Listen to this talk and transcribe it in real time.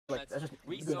Like, that's just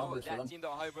good numbers for them.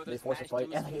 They forced a fight.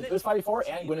 And like, it was 5v4,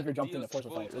 and Guinevere jumped in to force a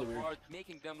fight. Really weird.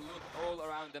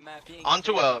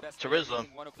 Onto Terizla.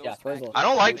 Yeah, Terizla. I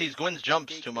don't like these Gwyn's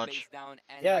jumps too much.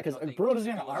 Yeah, because Bruno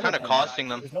doesn't have armor. Kind of costing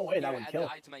them. There's no way that would kill.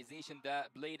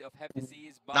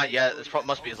 Not yet. This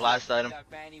must be his last item.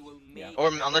 Yeah. Or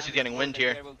unless he's getting wind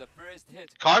here.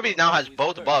 Carby now has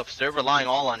both buffs. They're relying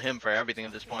all on him for everything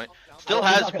at this point. Still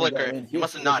has Flicker. He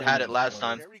must have not had it last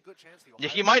time. Yeah,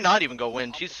 he might not even go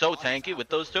wind. He's so tanky with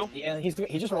those two. Yeah, he's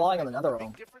just relying on the nether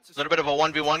realm. A little bit of a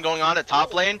 1v1 going on at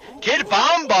top lane.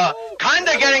 Kidbomba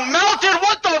kinda getting melted.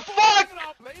 What the fuck?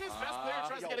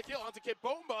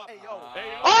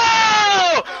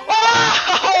 Oh!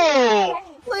 Oh!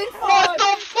 What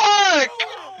the fuck?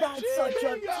 That's such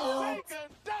a tilt.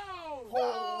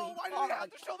 Holy fuck.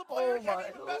 Oh my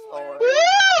lord.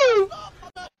 Woo!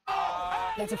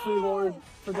 That's a free lord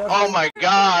for Devil. Oh my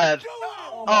god.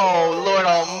 Oh Lord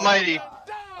Almighty.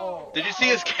 Oh. Did you see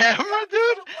his camera,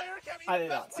 dude? I did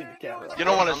not see the camera. You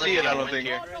don't want to see it, I don't think.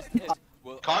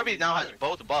 Carby now has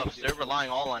both buffs. They're relying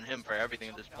all on him for everything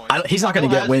at this point. He's not going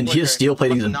to get wind. He has steel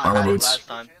platings and armor boots.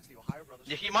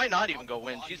 Yeah, he might not even go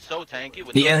wind. He's so tanky.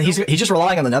 With Yeah, he's just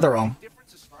relying on the nether realm.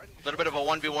 A little bit of a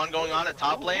 1v1 going on at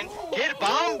top lane.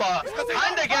 Kidbomba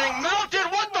kinda getting melted.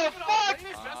 What the fuck?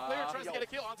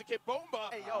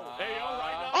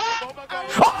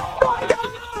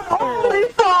 Holy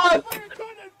fuck!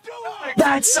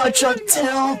 That's such a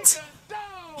tilt!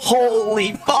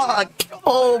 Holy fuck!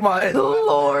 Oh my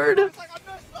lord!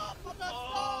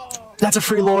 That's a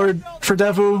free lord for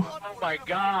Devu. Oh my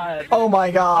god. Oh my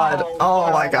god.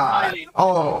 Oh my god.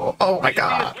 Oh my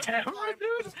god.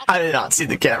 I did not see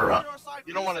the camera.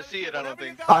 You don't want to see it, I don't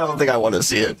think. I don't think I want to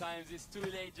see it.